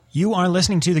You are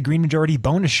listening to the Green Majority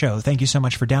Bonus Show. Thank you so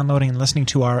much for downloading and listening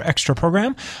to our extra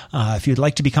program. If you'd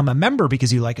like to become a member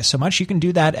because you like us so much, you can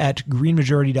do that at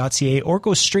greenmajority.ca or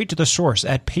go straight to the source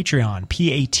at Patreon,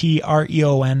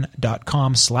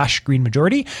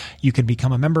 patreon.com/greenmajority. You can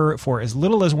become a member for as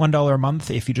little as $1 a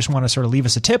month. If you just want to sort of leave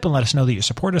us a tip and let us know that you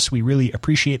support us, we really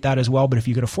appreciate that as well. But if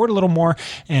you could afford a little more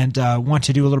and want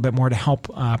to do a little bit more to help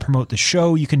promote the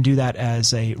show, you can do that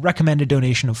as a recommended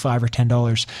donation of $5 or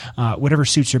 $10, whatever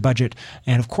suits your budget.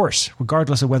 And of course,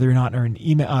 regardless of whether or not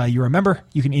you're a member,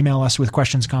 you can email us with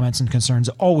questions, comments, and concerns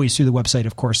always through the website,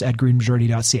 of course, at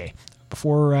greenmajority.ca.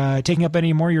 Before taking up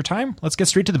any more of your time, let's get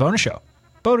straight to the bonus show.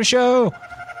 Bonus show!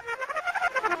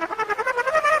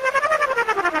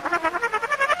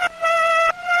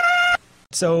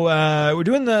 So we're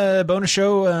doing the bonus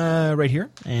show right here,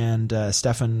 and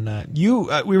Stefan,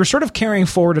 we were sort of carrying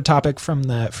forward a topic from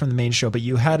the main show, but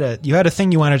you had a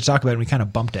thing you wanted to talk about, and we kind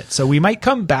of bumped it. So we might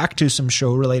come back to some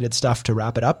show related stuff to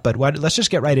wrap it up, but let's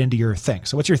just get right into your thing.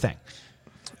 So what's your thing?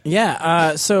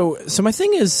 Yeah. So my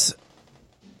thing is.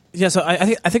 Yeah, so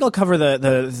I think I'll cover the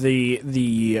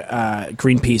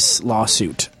Greenpeace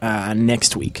lawsuit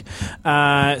next week.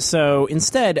 So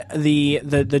instead,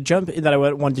 the jump that I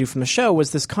want to do from the show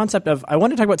was this concept of I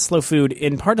want to talk about slow food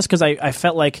in part just because I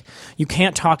felt like you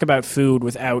can't talk about food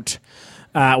without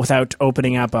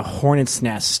opening up a hornet's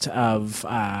nest of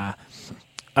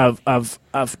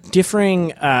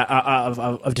differing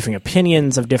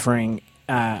opinions, of differing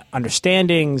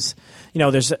understandings. You know,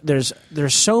 there's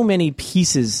so many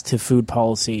pieces to food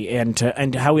policy and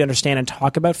how we understand and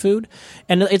talk about food,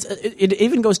 and it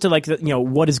even goes to like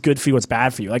what is good for you, what's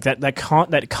bad for you, like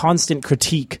that constant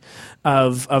critique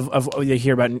of what you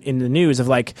hear about in the news of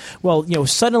like, well,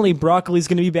 suddenly broccoli is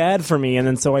going to be bad for me, and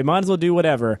then so I might as well do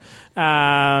whatever,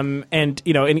 and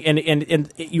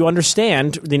you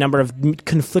understand the number of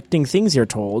conflicting things you're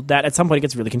told that at some point it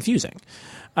gets really confusing.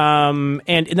 And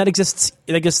that exists,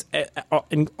 I guess,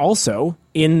 also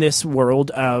in this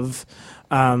world of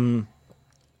we're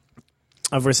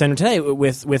saying today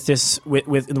with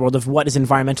in the world of what is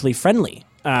environmentally friendly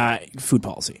food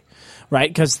policy, right?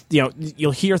 Because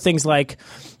you'll hear things like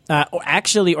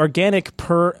actually organics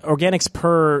per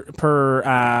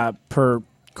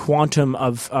quantum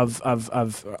of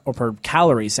or per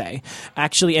calorie, say,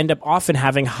 actually end up often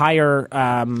having higher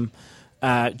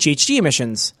GHG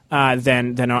emissions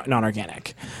than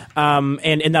non-organic, and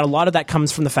that a lot of that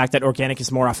comes from the fact that organic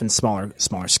is more often smaller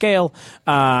scale,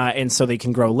 and so they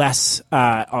can grow less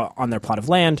on their plot of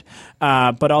land.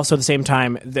 But also at the same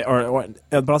time, they're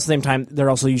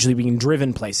also usually being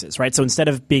driven places, right? So instead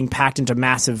of being packed into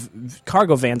massive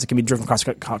cargo vans that can be driven across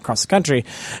the country,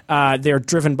 they're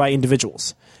driven by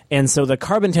individuals. And so the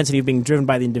carbon intensity of being driven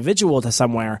by the individual to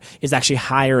somewhere is actually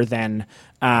higher than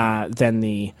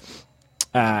the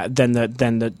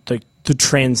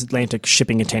transatlantic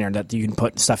shipping container that you can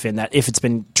put stuff in, that if it's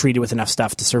been treated with enough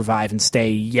stuff to survive and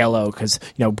stay yellow, because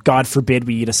God forbid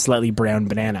we eat a slightly brown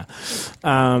banana.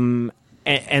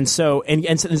 And so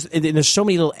there's so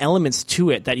many little elements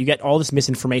to it that you get all this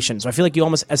misinformation. So I feel like you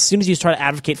almost, as soon as you try to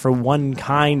advocate for one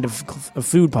kind of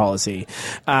food policy,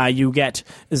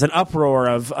 there's an uproar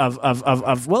of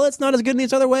well, it's not as good in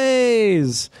these other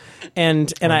ways,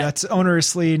 that's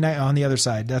onerously on the other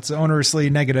side. That's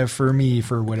onerously negative for me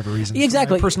for whatever reason.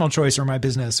 Exactly, my personal choice or my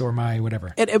business or my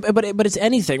whatever. But it's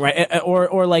anything, right?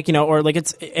 Or like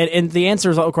it's and the answer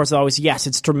is of course always yes.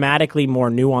 It's dramatically more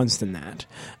nuanced than that.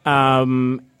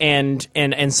 And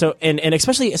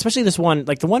especially this one,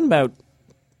 like the one about,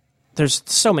 there's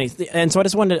so many, and so I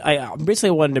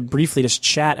wanted to briefly just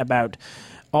chat about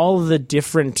all the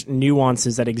different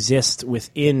nuances that exist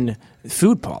within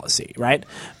food policy, right?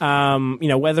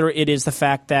 Whether it is the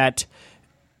fact that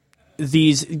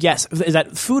that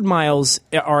food miles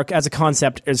are as a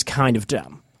concept is kind of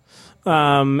dumb,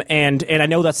 and I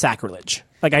know that's sacrilege.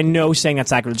 Like, I know saying that's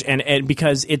sacrilege, and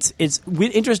because it's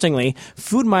interestingly,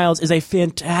 food miles is a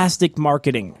fantastic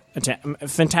marketing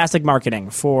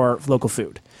for local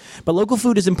food. But local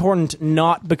food is important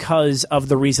not because of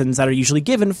the reasons that are usually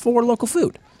given for local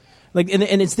food. Like, and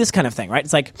it's this kind of thing, right?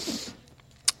 It's like,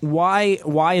 why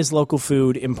is local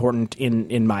food important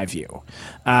in my view?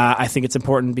 I think it's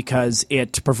important because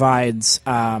it provides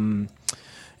it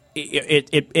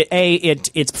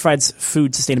provides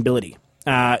food sustainability.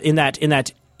 In that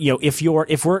if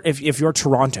you're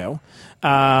Toronto,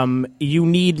 you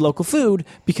need local food,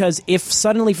 because if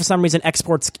suddenly for some reason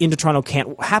exports into Toronto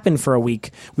can't happen for a week,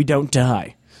 we don't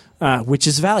die, which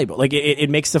is valuable. Like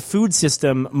it makes the food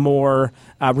system more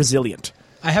resilient.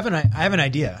 I have an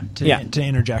idea to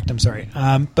interject. I'm sorry,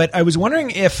 but I was wondering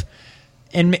if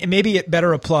and maybe it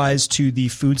better applies to the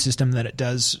food system than it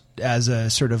does as a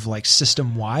sort of like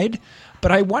system wide.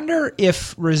 But I wonder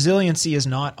if resiliency is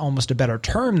not almost a better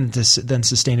term than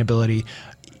sustainability,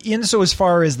 as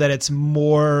far as that it's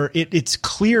more, it's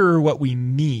clearer what we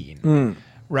mean.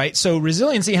 Right. So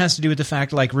resiliency has to do with the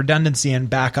fact like redundancy and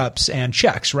backups and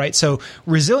checks. Right. So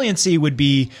resiliency would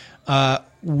be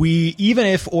even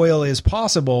if oil is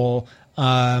possible,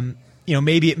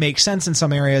 maybe it makes sense in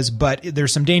some areas, but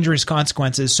there's some dangerous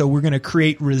consequences. So we're going to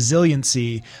create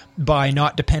resiliency by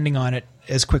not depending on it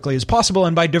as quickly as possible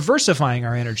and by diversifying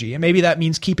our energy. And maybe that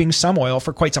means keeping some oil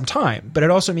for quite some time, but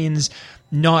it also means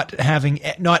not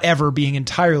ever being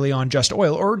entirely on just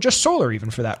oil or just solar, even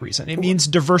for that reason. It means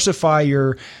diversify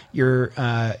your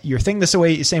thing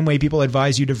the same way people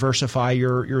advise you diversify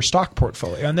your stock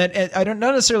portfolio. And that not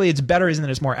necessarily it's better, isn't it?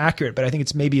 It's more accurate, but I think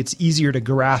it's easier to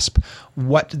grasp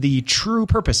what the true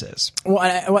purpose is. Well,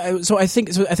 I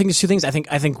think there's two things. I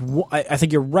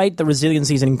think you're right. The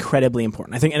resiliency is incredibly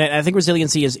important. I think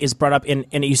resiliency is brought up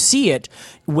and you see it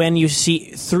when you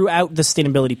see throughout the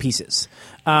sustainability pieces.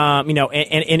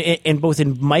 And both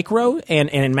in micro and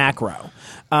in macro.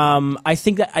 I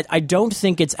think that I don't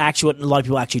think it's actually what a lot of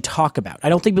people actually talk about. I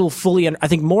don't think people fully. I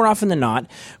think more often than not,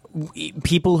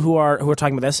 people who are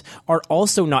talking about this are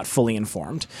also not fully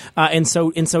informed, and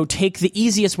so take the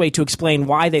easiest way to explain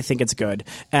why they think it's good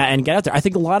and get out there. I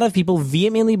think a lot of people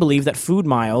vehemently believe that food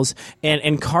miles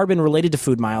and carbon related to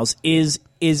food miles is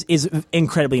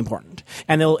incredibly important,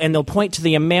 and they'll point to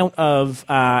the amount of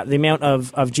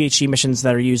GHG emissions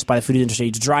that are used by the food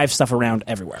industry to drive stuff around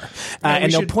everywhere,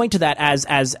 and they'll point to that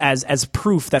as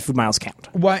proof that food miles count.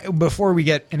 Why? Before we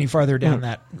get any farther down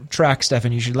that track,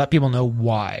 Stefan, you should let people know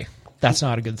why that's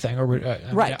not a good thing. Or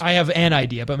right. I have an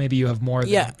idea, but maybe you have more.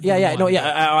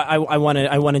 I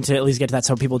wanted to at least get to that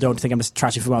so people don't think I'm just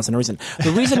trashing food miles for no reason.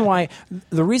 The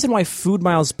reason why food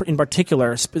miles in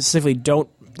particular specifically don't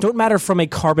matter from a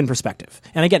carbon perspective.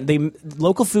 And again,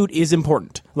 local food is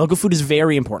important. Local food is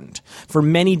very important for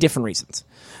many different reasons.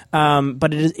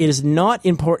 But it is not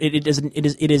important.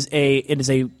 It is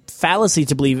a fallacy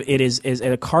to believe it is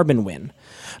a carbon win,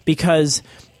 because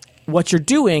what you're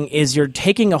doing is you're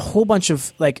taking a whole bunch of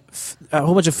food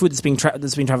that's being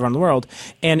traveled around the world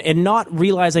and not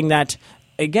realizing that.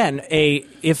 Again,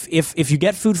 if you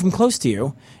get food from close to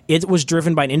you, it was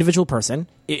driven by an individual person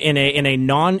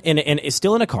is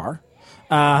still in a car,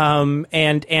 and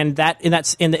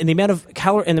the amount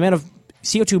of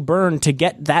CO2 burned to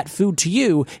get that food to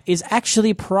you is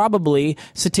actually probably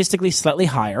statistically slightly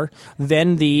higher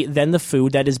than the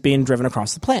food that is being driven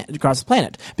across the planet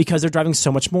because they're driving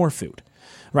so much more food,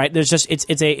 right? There's just if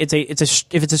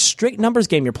it's a strict numbers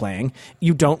game you're playing,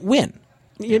 you don't win.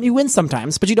 You win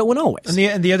sometimes, but you don't win always.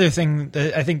 And the other thing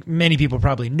that I think many people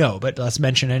probably know, but let's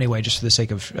mention anyway, just for the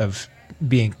sake of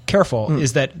being careful,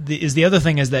 is the other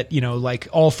thing is that, like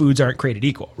all foods aren't created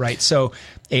equal, right? So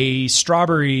a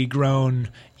strawberry grown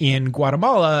in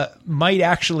Guatemala might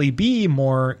actually be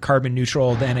more carbon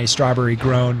neutral than a strawberry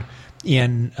grown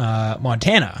in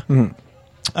Montana.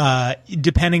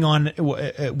 Depending on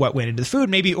what went into the food,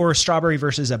 maybe, or a strawberry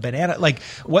versus a banana, like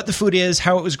what the food is,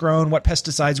 how it was grown, what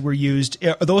pesticides were used.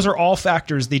 Those are all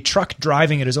factors. The truck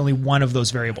driving it is only one of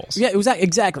those variables. Yeah,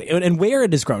 exactly. And where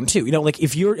it is grown too. Like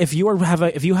if you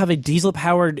have a diesel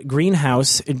powered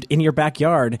greenhouse in your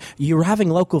backyard, you're having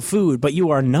local food, but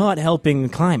you are not helping the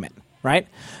climate. Right,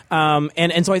 so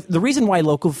the reason why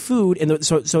local food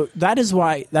so that is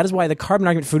why the carbon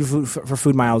argument for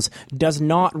food miles does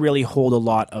not really hold a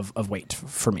lot of weight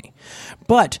for me,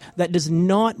 but that does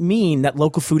not mean that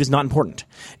local food is not important.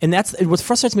 And that's what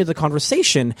frustrates me with the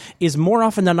conversation is more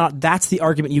often than not that's the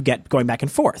argument you get going back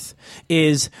and forth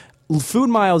is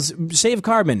food miles save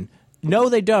carbon. No,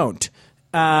 they don't,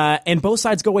 and both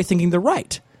sides go away thinking they're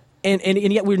right. And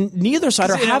yet neither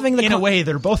side are having in a way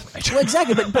they're both right. Well,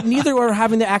 exactly, but neither are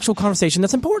having the actual conversation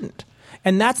that's important.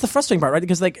 And that's the frustrating part, right?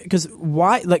 Because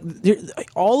why? Like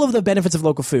all of the benefits of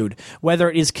local food,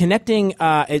 whether it is connecting,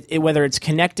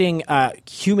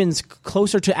 humans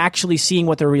closer to actually seeing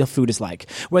what their real food is like,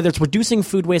 whether it's reducing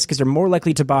food waste because they're more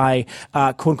likely to buy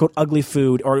quote unquote ugly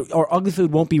food, or ugly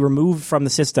food won't be removed from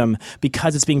the system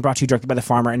because it's being brought to you directly by the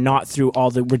farmer and not through all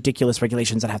the ridiculous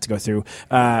regulations that have to go through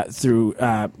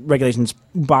regulations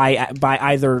by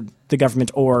either the government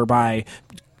or by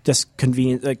just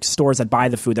convenient stores that buy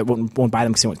the food that won't buy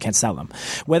them because they can't sell them.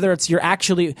 Whether it's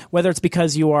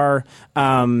because you are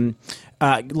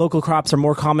local crops are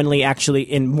more commonly actually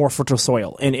in more fertile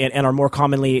soil and are more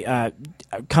commonly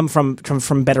come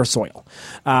from better soil,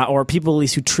 or people at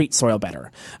least who treat soil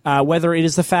better. Whether it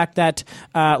is the fact that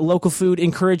local food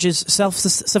encourages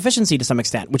self-sufficiency to some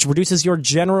extent, which reduces your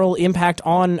general impact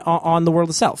on the world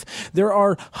itself. There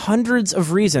are hundreds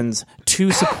of reasons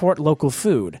to support local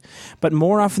food, but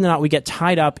more often than not, we get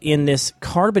tied up in this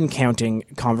carbon counting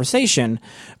conversation,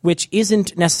 which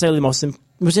isn't necessarily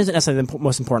the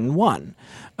most important one,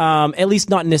 at least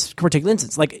not in this particular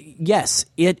instance. Like, yes,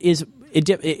 it is.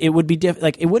 It would be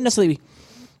like it wouldn't necessarily be,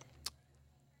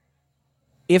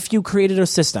 if you created a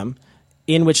system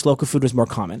in which local food was more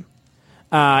common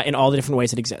in all the different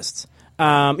ways it exists.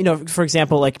 For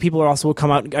example, like people will come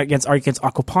out against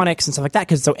aquaponics and stuff like that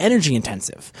because it's so energy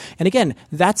intensive. And again,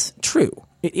 that's true.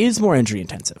 It is more energy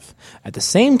intensive. At the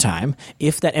same time,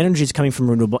 if that energy is coming from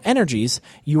renewable energies,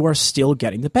 you are still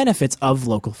getting the benefits of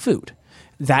local food.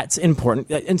 That's important.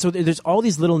 And so there's all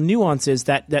these little nuances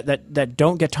that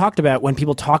don't get talked about when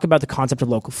people talk about the concept of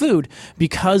local food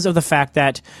because of the fact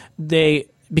that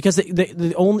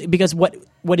because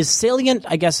what is salient,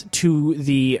 I guess, to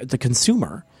the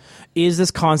consumer is this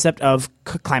concept of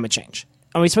climate change.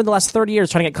 And we spent the last 30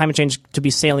 years trying to get climate change to be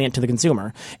salient to the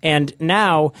consumer. And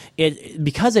now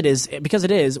because it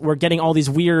is, we're getting all these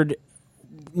weird,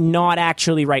 not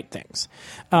actually right things.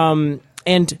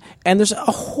 And there's a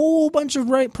whole bunch of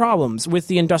problems with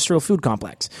the industrial food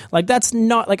complex. Like that's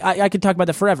not like I could talk about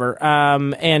that forever.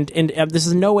 And this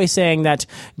is in no way saying that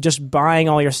just buying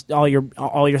all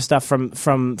your stuff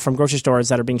from grocery stores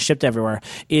that are being shipped everywhere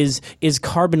is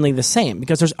carbonly the same,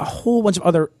 because there's a whole bunch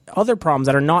of other problems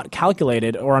that are not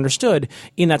calculated or understood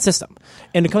in that system.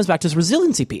 And it comes back to this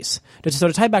resiliency piece.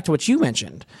 To tie back to what you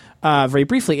mentioned very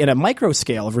briefly in a micro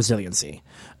scale of resiliency.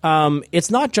 It's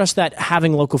not just that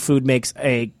having local food makes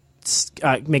its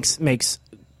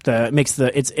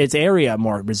area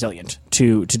more resilient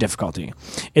to difficulty.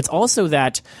 It's also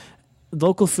that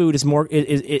local food is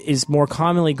more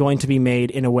commonly going to be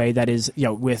made in a way that is,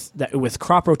 with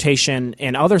crop rotation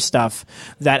and other stuff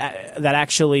that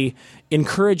actually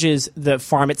encourages the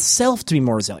farm itself to be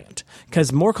more resilient.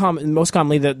 Because most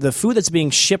commonly, the food that's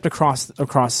being shipped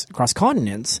across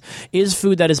continents is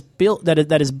food that is built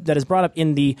that is brought up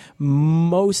in the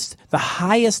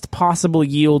highest possible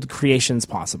yield creations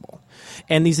possible.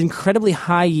 And these incredibly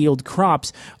high yield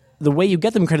crops, the way you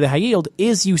get them incredibly high yield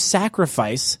is you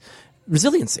sacrifice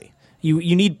resiliency.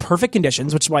 You need perfect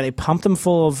conditions, which is why they pump them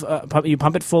full of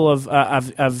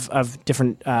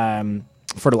different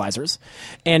fertilizers,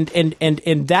 and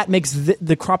that makes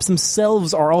the crops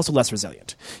themselves are also less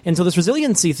resilient. And so this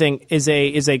resiliency thing is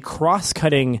a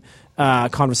cross-cutting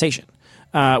conversation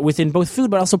within both food,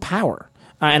 but also power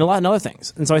and a lot of other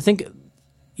things. And so I think,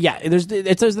 there's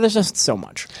just so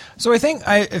much. So I think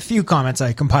a few comments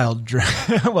I compiled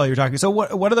while you were talking. So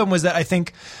one of them was that I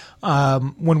think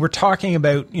when we're talking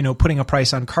about putting a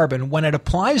price on carbon, when it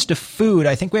applies to food,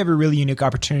 I think we have a really unique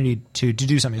opportunity to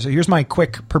do something. So here's my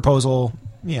quick proposal.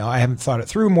 I haven't thought it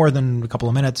through more than a couple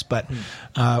of minutes, but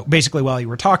basically while you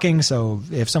were talking. So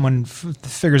if someone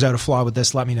figures out a flaw with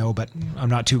this, let me know. But I'm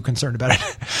not too concerned about it.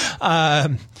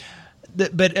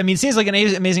 But I mean, it seems like an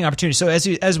amazing opportunity. So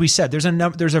as we said, there's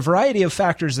a variety of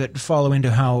factors that follow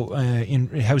into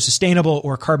how sustainable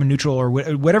or carbon neutral or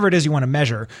whatever it is you want to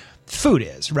measure food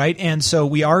is, right? And so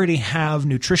we already have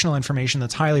nutritional information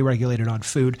that's highly regulated on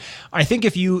food. I think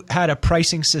if you had a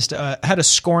pricing system, had a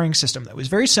scoring system that was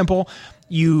very simple,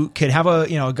 you could have a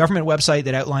government website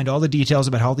that outlined all the details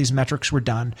about how all these metrics were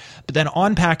done. But then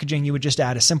on packaging, you would just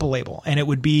add a simple label, and it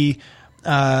would be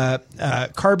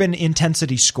carbon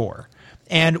intensity score.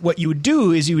 And what you would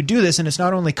do is you would do this, and it's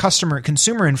not only consumer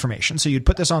information. So you'd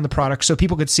put this on the product so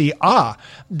people could see,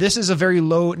 this is a very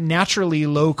naturally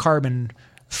low carbon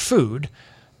food,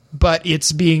 but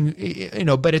it's being,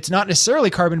 but it's not necessarily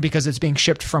carbon because it's being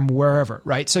shipped from wherever,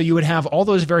 right? So you would have all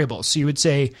those variables. So you would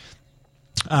say,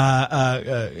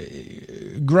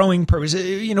 growing purpose,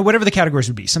 whatever the categories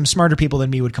would be. Some smarter people than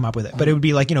me would come up with it, but it would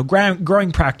be like,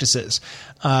 growing practices,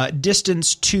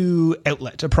 distance to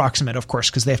outlet, approximate, of course,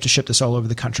 because they have to ship this all over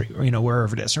the country, or,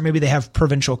 wherever it is, or maybe they have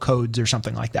provincial codes or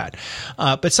something like that.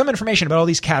 But some information about all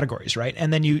these categories, right?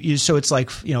 And then so it's like,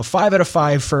 5 out of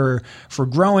 5 for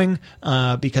growing,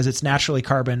 because it's naturally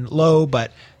carbon low,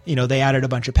 but they added a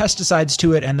bunch of pesticides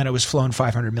to it, and then it was flown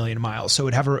 500 million miles. So it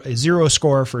would have a 0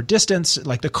 score for distance,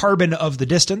 like the carbon of the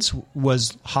distance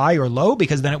was high or low,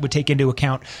 because then it would take into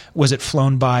account, was it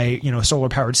flown by, solar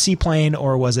powered seaplane,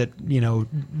 or was it,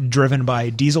 driven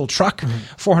by diesel truck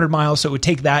 400 miles? So it would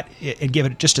take that and give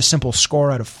it just a simple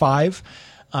score out of 5.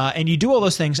 and you do all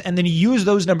those things, and then you use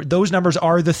those numbers. Those numbers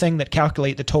are the thing that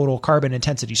calculate the total carbon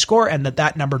intensity score, and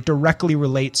that number directly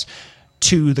relates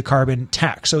to the carbon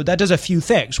tax. So that does a few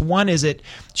things. One is it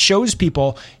shows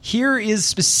people here is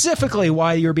specifically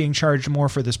why you're being charged more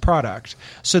for this product,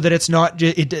 so that it's not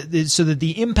so that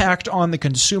the impact on the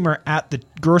consumer at the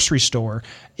grocery store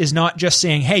is not just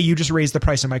saying, hey, you just raised the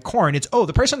price of my corn. It's, oh,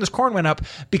 the price on this corn went up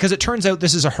because it turns out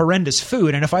this is a horrendous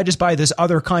food, and if I just buy this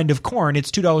other kind of corn,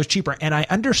 it's $2 cheaper, and I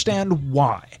understand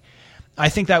why. I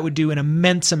think that would do an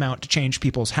immense amount to change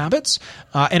people's habits,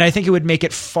 and I think it would make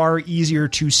it far easier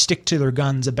to stick to their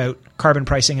guns about carbon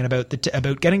pricing and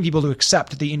about getting people to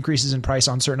accept the increases in price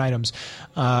on certain items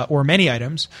or many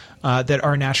items that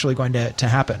are naturally going to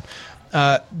happen.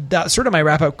 That's sort of my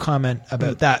wrap-up comment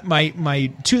about that.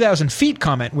 My 2,000 feet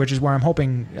comment, which is where I'm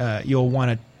hoping you'll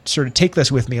want to sort of take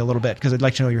this with me a little bit, because I'd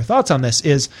like to know your thoughts on this,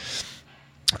 is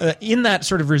in that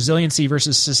sort of resiliency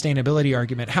versus sustainability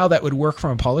argument, how that would work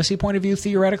from a policy point of view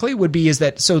theoretically would be is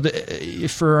that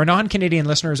for our non-Canadian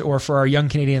listeners, or for our young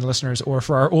Canadian listeners, or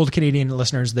for our old Canadian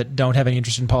listeners that don't have any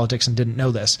interest in politics and didn't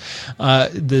know this,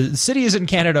 the cities in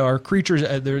Canada are creatures.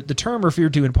 The term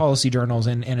referred to in policy journals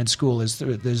and in school is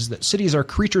that cities are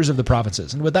creatures of the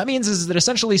provinces, and what that means is that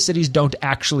essentially cities don't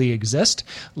actually exist,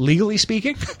 legally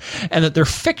speaking, and that they're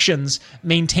fictions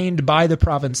maintained by the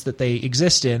province that they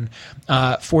exist in.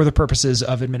 For the purposes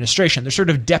of administration. They're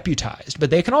sort of deputized, but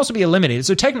they can also be eliminated.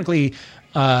 So technically,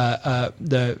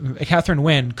 Catherine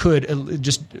Wynne could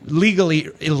just legally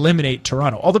eliminate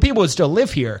Toronto. All the people would still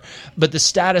live here, but the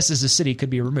status as a city could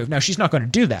be removed. Now, she's not going to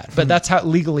do that, but that's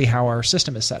legally how our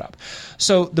system is set up.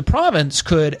 So the province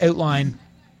could outline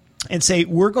and say,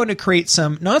 we're going to create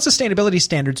some non-sustainability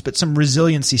standards, but some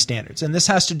resiliency standards. And this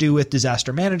has to do with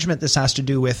disaster management. This has to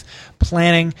do with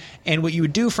planning. And what you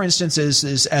would do, for instance,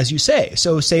 is as you say,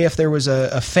 so say if there was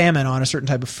a famine on a certain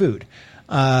type of food,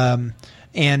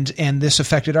 and this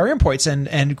affected our imports, and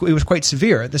it was quite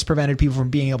severe. This prevented people from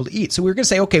being able to eat. So we were going to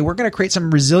say, okay, we're going to create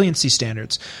some resiliency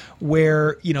standards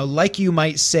where, like you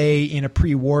might say in a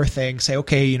pre-war thing, say,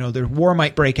 okay, the war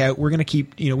might break out. We're going to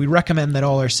keep, we recommend that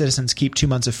all our citizens keep 2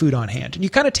 months of food on hand. And you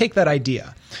kind of take that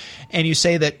idea and you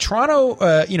say that Toronto,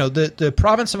 the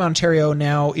province of Ontario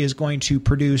now is going to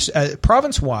produce,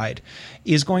 province-wide,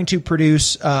 is going to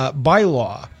produce by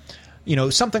law,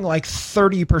 something like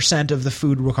 30% of the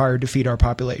food required to feed our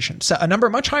population. So a number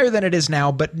much higher than it is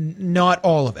now, but not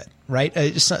all of it, right?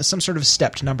 Some sort of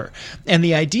stepped number. And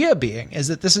the idea being is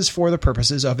that this is for the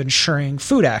purposes of ensuring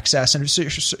food access and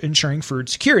ensuring food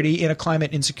security in a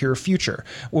climate insecure future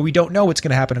where we don't know what's going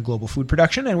to happen in global food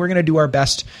production, and we're going to do our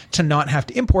best to not have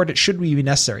to import it should we be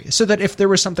necessary. So that if there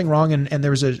was something wrong and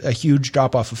there was a huge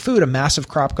drop off of food, a massive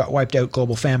crop got wiped out,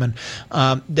 global famine,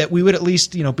 that we would at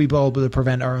least be able to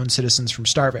prevent our own citizens from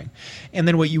starving. And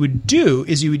then what you would do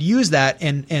is you would use that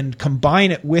and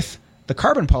combine it with the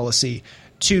carbon policy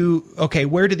to, okay,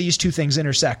 where do these two things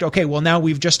intersect? Okay, well, now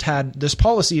we've just had this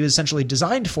policy essentially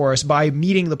designed for us by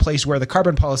meeting the place where the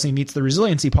carbon policy meets the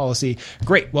resiliency policy.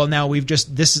 Great. Well, now we've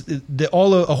just a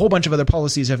whole bunch of other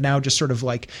policies have now just sort of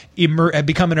like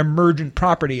become an emergent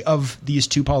property of these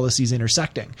two policies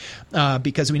intersecting,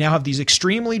 because we now have these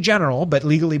extremely general but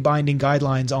legally binding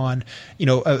guidelines on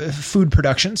food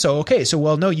production. So okay, so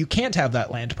well, no, you can't have that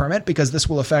land permit because this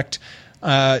will affect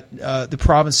the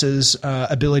province's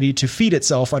ability to feed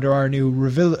itself under our new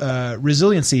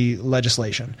resiliency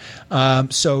legislation.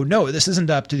 So no, this isn't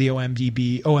up to the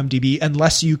OMDB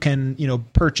unless you can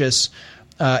purchase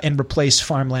and replace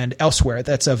farmland elsewhere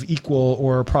that's of equal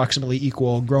or approximately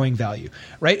equal growing value,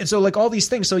 right? And so like all these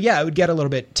things. So yeah, it would get a little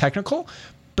bit technical,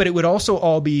 but it would also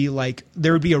all be like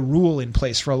there would be a rule in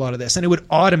place for a lot of this, and it would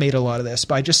automate a lot of this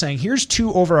by just saying, here's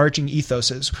two overarching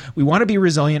ethoses. We want to be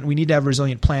resilient. We need to have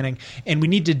resilient planning, and we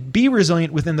need to be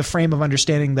resilient within the frame of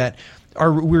understanding that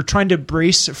we're trying to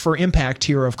brace for impact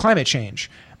here of climate change,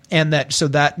 and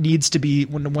that needs to be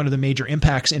one of the major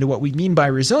impacts into what we mean by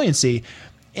resiliency.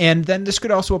 And then this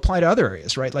could also apply to other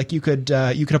areas, right? Like you could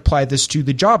apply this to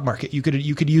the job market. You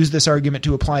could use this argument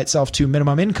to apply itself to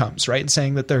minimum incomes, right? And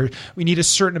saying that we need a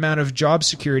certain amount of job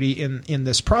security in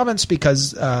this province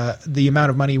because the amount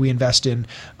of money we invest in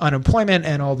unemployment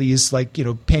and all these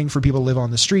paying for people to live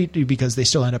on the street because they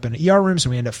still end up in ER rooms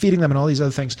and we end up feeding them and all these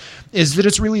other things, is that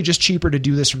it's really just cheaper to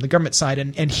do this from the government side.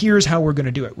 And here's how we're going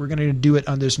to do it. We're going to do it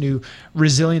on this new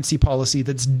resiliency policy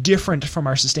that's different from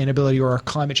our sustainability or our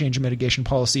climate change and mitigation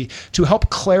policy to help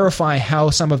clarify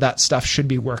how some of that stuff should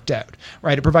be worked out,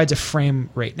 right? It provides a frame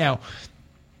rate. Now,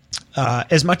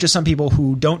 as much as some people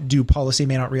who don't do policy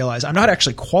may not realize, I'm not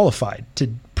actually qualified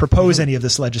to propose any of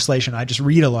this legislation. I just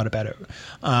read a lot about it.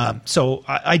 So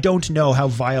I don't know how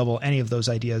viable any of those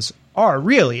ideas are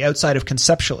really outside of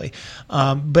conceptually.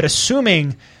 But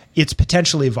assuming it's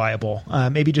potentially viable,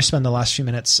 maybe just spend the last few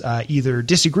minutes either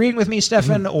disagreeing with me,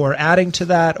 Stefan, or adding to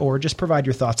that, or just provide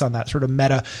your thoughts on that sort of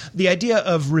meta. The idea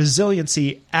of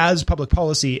resiliency as public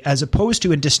policy as opposed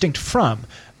to and distinct from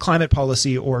climate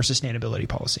policy or sustainability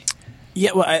policy.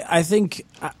 Yeah, well, I think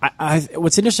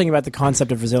what's interesting about the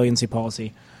concept of resiliency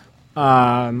policy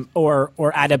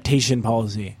or adaptation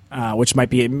policy, which might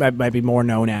be more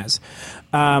known as,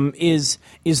 is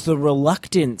the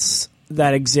reluctance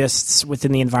that exists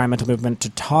within the environmental movement to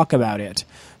talk about it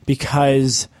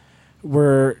because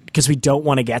we don't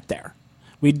want to get there.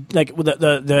 We like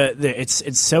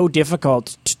it's so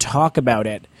difficult to talk about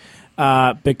it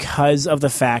because of the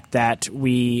fact that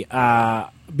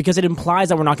because it implies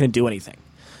that we're not going to do anything.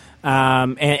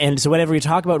 And so whenever we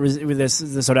talk about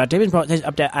this sort of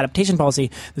adaptation policy,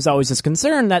 there's always this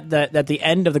concern that the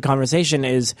end of the conversation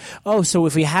is, so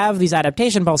if we have these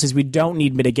adaptation policies, we don't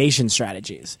need mitigation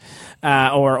strategies,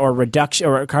 or reduction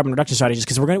or carbon reduction strategies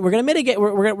because we're going to mitigate,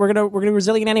 we're going to be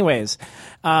resilient anyways,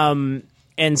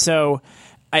 and so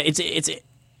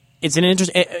it's an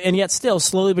interest, and yet still,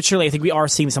 slowly but surely, I think we are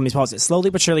seeing some of these policies. Slowly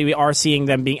but surely, we are seeing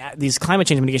them these climate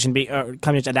change mitigation,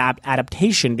 climate change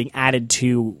adaptation being added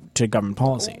to government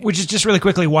policy. Which is just really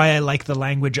quickly why I like the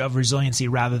language of resiliency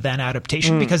rather than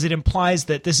adaptation, because it implies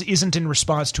that this isn't in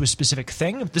response to a specific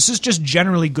thing. This is just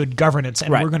generally good governance,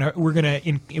 and we're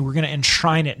gonna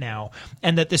enshrine it now,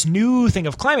 and that this new thing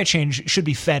of climate change should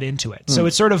be fed into it. So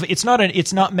it's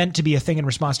not meant to be a thing in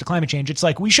response to climate change. It's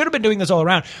like we should have been doing this all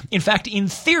around. In fact, in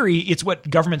theory, it's what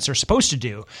governments are supposed to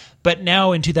do. But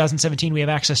now in 2017, we have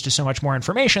access to so much more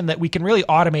information that we can really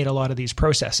automate a lot of these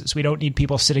processes. We don't need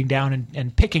people sitting down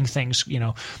and picking things.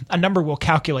 A number will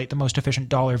calculate the most efficient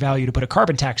dollar value to put a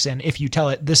carbon tax in if you tell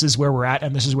it this is where we're at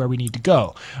and this is where we need to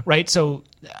go, right? So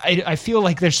I feel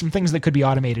like there's some things that could be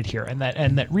automated here, and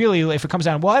that really, if it comes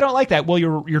down, well, I don't like that. Well,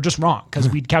 you're just wrong because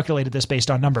we calculated this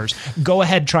based on numbers. Go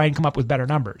ahead, try and come up with better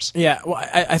numbers. Yeah, well,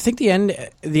 I think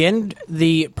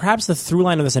perhaps the through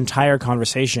line of this entire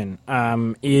conversation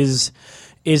is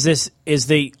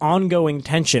the ongoing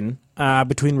tension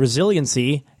between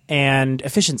resiliency and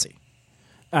efficiency.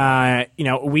 We're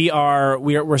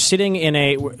sitting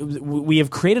we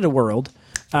have created a world.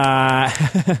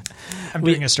 I'm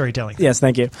doing a storytelling. Yes,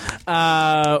 thank you.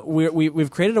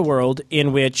 We've created a world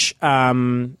in which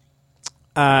we're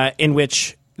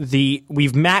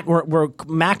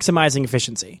maximizing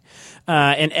efficiency,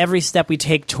 and every step we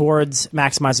take towards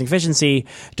maximizing efficiency,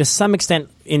 to some extent,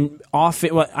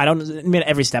 I don't admit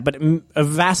every step, but a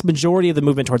vast majority of the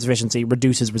movement towards efficiency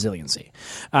reduces resiliency.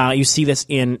 You see this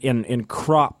in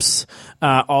crops,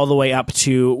 all the way up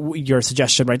to your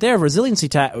suggestion right there,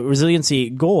 resiliency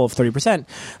goal of 30%.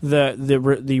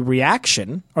 The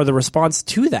reaction or the response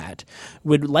to that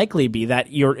would likely be that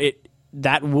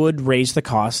that would raise the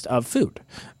cost of food,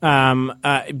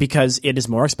 because it is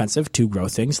more expensive to grow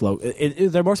things.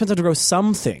 They're more expensive to grow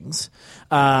some things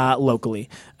locally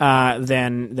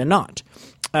than not,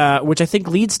 which I think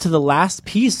leads to the last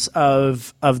piece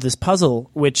of this puzzle,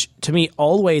 which to me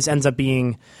always ends up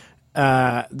being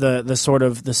the sort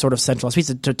of centralized piece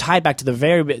to tie back to the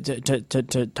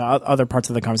to other parts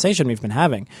of the conversation we've been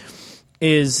having,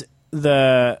 is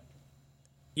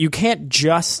you can't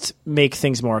just make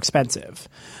things more expensive.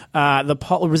 The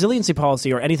resiliency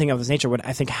policy or anything of this nature would,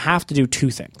 I think, have to do two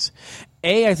things.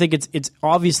 I think it's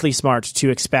obviously smart to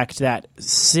expect that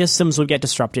systems will get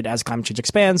disrupted as climate change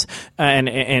expands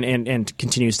and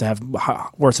continues to have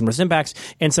worse and worse impacts.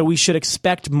 And so we should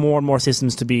expect more and more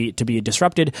systems to be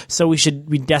disrupted. So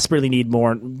we desperately need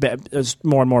more and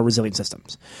more resilient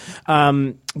systems.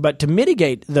 But to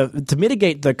mitigate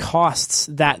the costs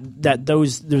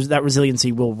that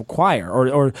resiliency will require,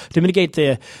 or to mitigate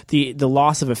the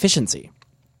loss of efficiency,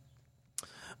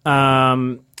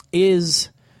 is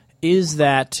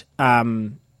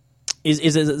an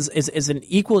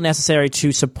equal necessary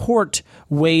to support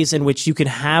ways in which you can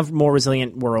have more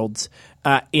resilient worlds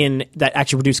in that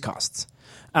actually reduce costs.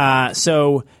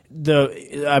 So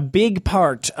a big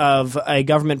part of a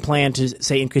government plan to,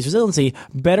 say, increase resiliency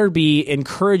better be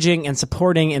encouraging and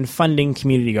supporting and funding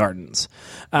community gardens,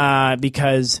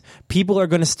 because people are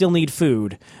going to still need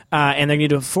food, and they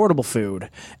need affordable food.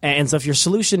 And so if your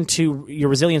solution to your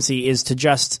resiliency is to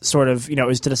just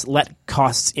let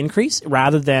costs increase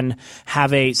rather than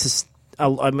have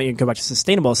go back to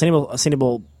sustainable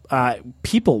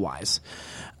people-wise,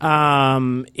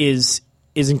 is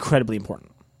incredibly important.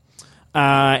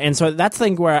 And so that's the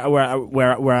thing where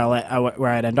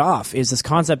I'd end off is this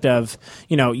concept of,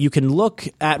 you can look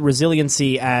at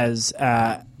resiliency as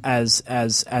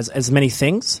many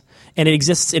things, and it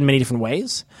exists in many different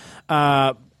ways.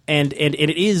 And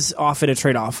it is often a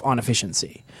trade-off on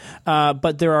efficiency.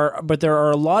 But there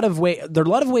are a lot of ways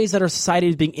that our society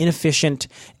is being inefficient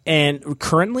and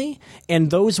currently, and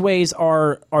those ways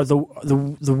are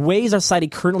the ways our society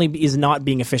currently is not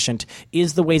being efficient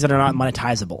is the ways that are not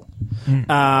monetizable.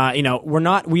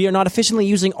 We are not efficiently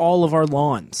using all of our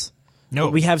lawns. No,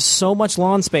 we have so much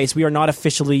lawn space we are not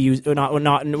we're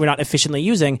not efficiently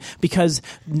using because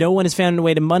no one has found a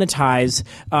way to monetize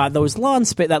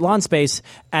that lawn space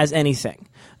as anything.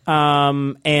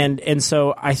 And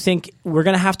so I think we're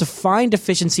going to have to find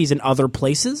efficiencies in other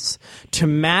places to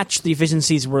match the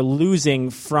efficiencies we're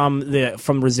losing from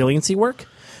resiliency work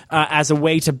as a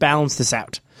way to balance this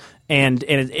out. And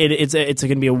it's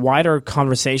going to be a wider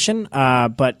conversation,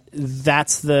 but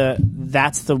that's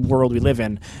the world we live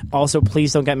in. Also,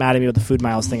 please don't get mad at me with the food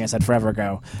miles thing I said forever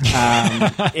ago.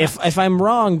 If I'm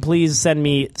wrong, please send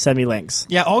me links.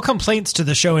 Yeah, all complaints to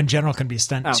the show in general can be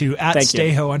sent to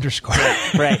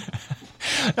 @Stayho_. Right.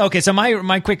 Okay, so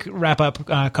my quick wrap up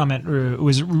comment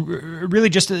was really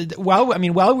just while we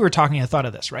were talking, I thought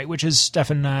of this, right? Which is,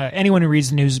 Stefan, anyone who reads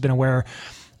the news has been aware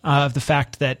of the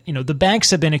fact that the banks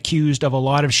have been accused of a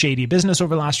lot of shady business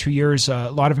over the last few years.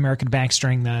 A lot of American banks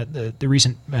during the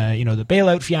recent the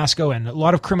bailout fiasco, and a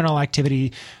lot of criminal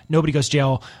activity. Nobody goes to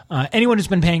jail. Anyone who's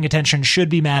been paying attention should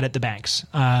be mad at the banks,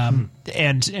 and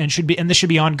this should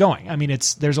be ongoing. I mean,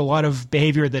 there's a lot of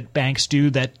behavior that banks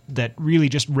do that really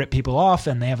just rip people off,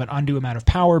 and they have an undue amount of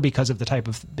power because of the type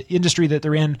of industry that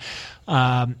they're in.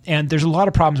 And there's a lot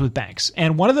of problems with banks.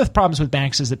 And one of the problems with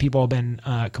banks is that people have been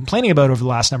complaining about over the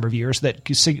last number of years that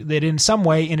in some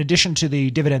way, in addition to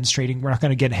the dividends trading, we're not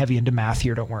going to get heavy into math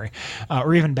here, don't worry,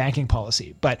 or even banking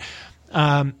policy, but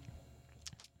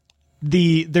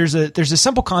there's a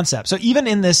simple concept. So even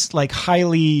in this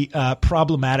highly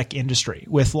problematic industry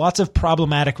with lots of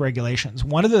problematic regulations,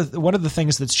 one of the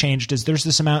things that's changed is there's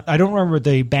this amount, I don't remember what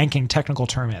the banking technical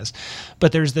term is,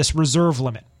 but there's this reserve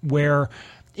limit where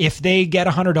if they get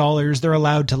 $100, they're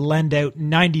allowed to lend out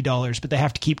 $90, but they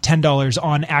have to keep $10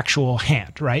 on actual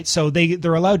hand, right? So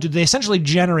they're allowed to, they essentially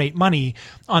generate money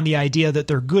on the idea that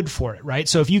they're good for it, right?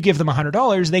 So if you give them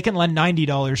 $100, they can lend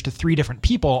 $90 to 3 different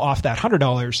people off that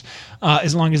 $100,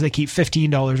 as long as they keep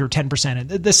 $15 or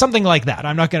 10%. There's something like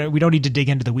that. We don't need to dig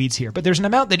into the weeds here, but there's an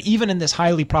amount that even in this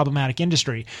highly problematic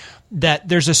industry, that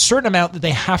there's a certain amount that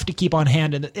they have to keep on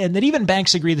hand, and that even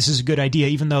banks agree this is a good idea,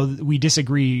 even though we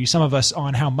disagree, some of us,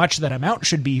 on how much that amount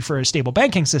should be for a stable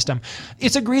banking system.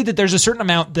 It's agreed that there's a certain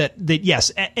amount that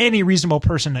yes, any reasonable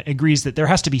person agrees that there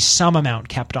has to be some amount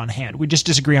kept on hand. We just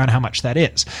disagree on how much that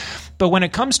is. But when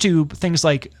it comes to things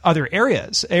like other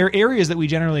areas that we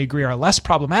generally agree are less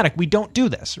problematic, we don't do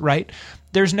this, right?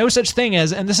 There's no such thing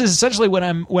as, and this is essentially what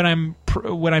I'm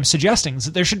suggesting, is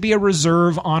that there should be a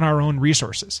reserve on our own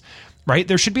resources, right?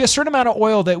 There should be a certain amount of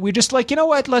oil that we just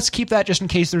let's keep that just in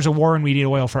case there's a war and we need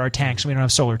oil for our tanks. We don't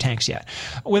have solar tanks yet.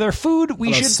 With our food,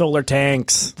 we should solar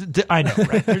tanks. I know,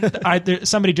 right?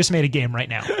 Somebody just made a game right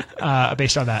now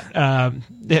based on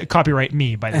that. Copyright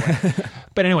me, by the way.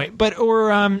 But anyway,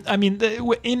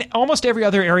 in almost every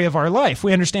other area of our life,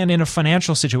 we understand in a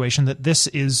financial situation that this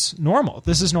is normal.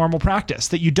 This is normal practice.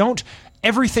 That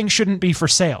everything shouldn't be for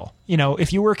sale.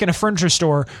 If you work in a furniture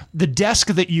store, the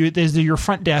desk your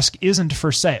front desk isn't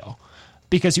for sale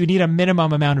because you need a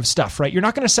minimum amount of stuff, right? You're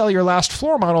not going to sell your last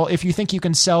floor model if you think you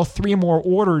can sell 3 more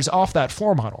orders off that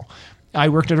floor model. I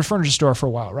worked at a furniture store for a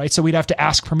while, right? So we'd have to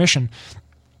ask permission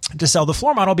to sell the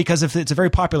floor model, because if it's a very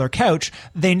popular couch,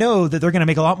 they know that they're going to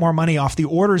make a lot more money off the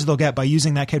orders they'll get by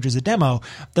using that couch as a demo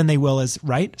than they will as,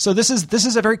 right? So this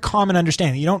is a very common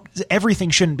understanding. Everything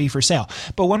shouldn't be for sale.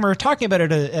 But when we're talking about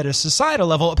it at a societal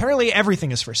level, apparently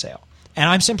everything is for sale. And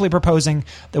I'm simply proposing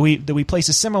that we place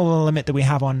a similar limit that we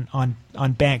have on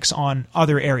banks on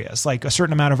other areas. Like a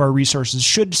certain amount of our resources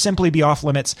should simply be off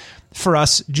limits for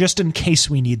us just in case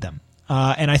we need them.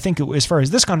 And I think as far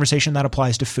as this conversation, that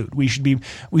applies to food. We should be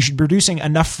producing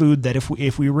enough food that if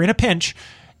we were in a pinch,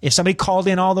 if somebody called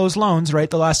in all those loans right at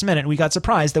the last minute, we got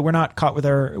surprised that we're not caught with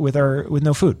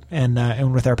no food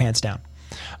and with our pants down.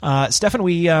 Stefan,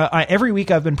 every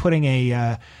week I've been putting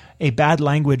a bad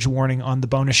language warning on the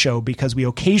bonus show because we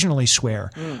occasionally swear.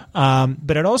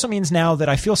 But it also means now that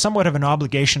I feel somewhat of an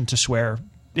obligation to swear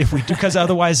if we do, because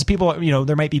otherwise people,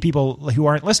 there might be people who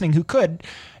aren't listening who could,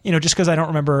 just because I don't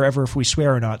remember ever if we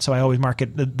swear or not. So I always mark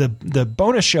it. The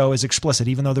bonus show is explicit,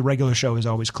 even though the regular show is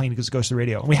always clean because it goes to the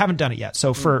radio. And we haven't done it yet.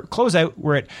 So for closeout,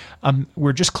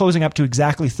 we're just closing up to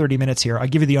exactly 30 minutes here. I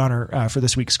give you the honor for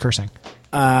this week's cursing.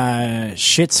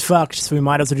 Shit's fucked, so we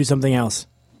might as well do something else.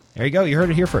 There you go. You heard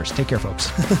it here first. Take care,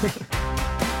 folks.